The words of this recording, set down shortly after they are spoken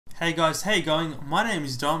Hey guys, how you going? My name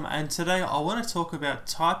is Dom and today I want to talk about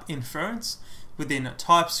type inference within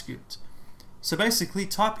TypeScript. So basically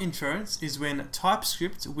type inference is when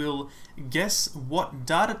TypeScript will guess what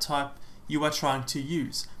data type you are trying to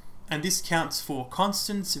use, and this counts for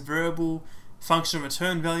constants, variable, function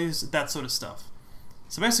return values, that sort of stuff.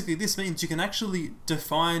 So basically this means you can actually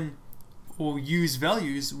define or use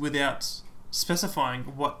values without specifying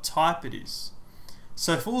what type it is.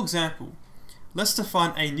 So for example, let's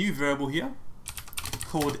define a new variable here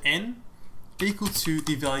called n equal to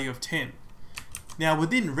the value of 10. Now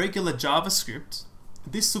within regular JavaScript,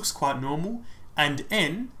 this looks quite normal and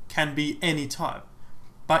n can be any type.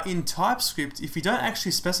 But in TypeScript, if you don't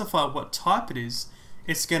actually specify what type it is,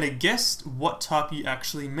 it's going to guess what type you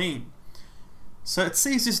actually mean. So it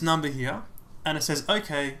sees this number here and it says,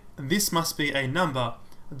 okay, this must be a number,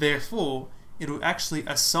 therefore it will actually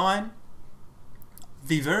assign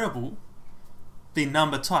the variable the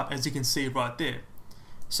number type, as you can see right there.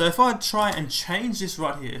 So if I try and change this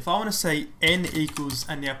right here, if I want to say n equals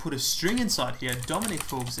and now put a string inside here, Dominic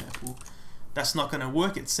for example, that's not going to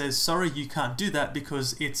work. It says sorry, you can't do that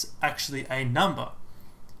because it's actually a number.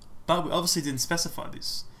 But we obviously didn't specify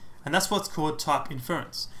this, and that's what's called type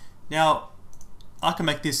inference. Now I can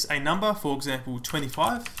make this a number, for example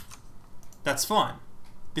 25. That's fine,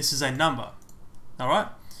 this is a number. Alright,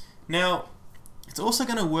 now it's also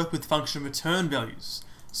going to work with function return values.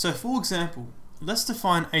 So for example, let's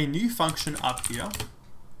define a new function up here.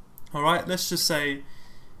 Alright, let's just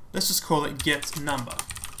call it getNumber.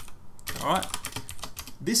 Alright,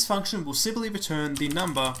 this function will simply return the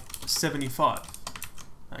number 75.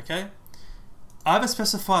 Okay, I haven't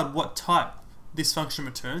specified what type this function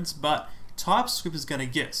returns, but TypeScript is going to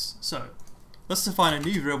guess. So let's define a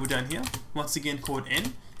new variable down here, once again called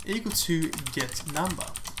n equal to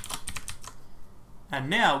getNumber. And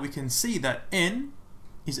now we can see that n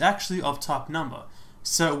is actually of type number,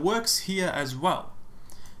 so it works here as well.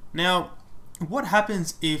 Now what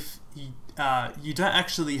happens if you don't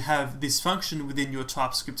actually have this function within your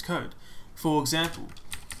TypeScript code? For example,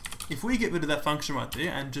 if we get rid of that function right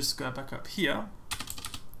there and just go back up here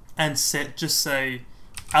and just say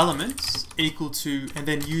elements equal to, and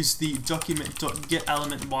then use the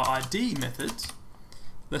document.getElementById method.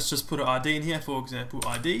 Let's just put an ID in here, for example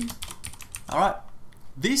ID. Alright,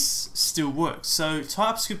 this still works. So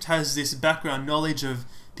TypeScript has this background knowledge of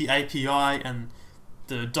the API and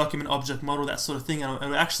the document object model, that sort of thing, and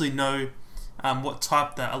it'll actually know what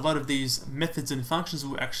type that a lot of these methods and functions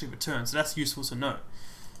will actually return. So that's useful to know.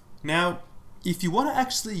 Now if you want to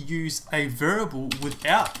actually use a variable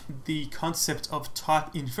without the concept of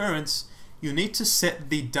type inference, you need to set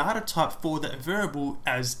the data type for that variable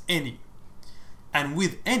as any. And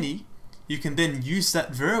with any, you can then use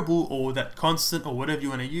that variable or that constant or whatever you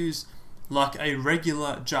want to use like a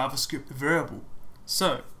regular JavaScript variable.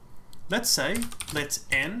 So let's say let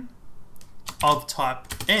n of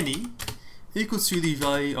type any equal to the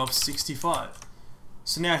value of 65.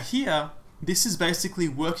 So now here, this is basically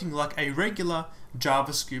working like a regular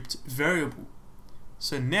JavaScript variable.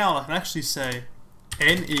 So now I can actually say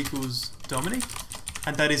n equals Dominic,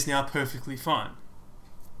 and that is now perfectly fine.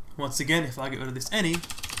 Once again, if I get rid of this any,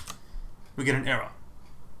 we get an error.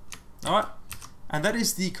 Alright, and that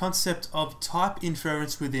is the concept of type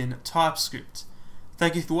inference within TypeScript.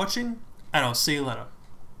 Thank you for watching, and I'll see you later.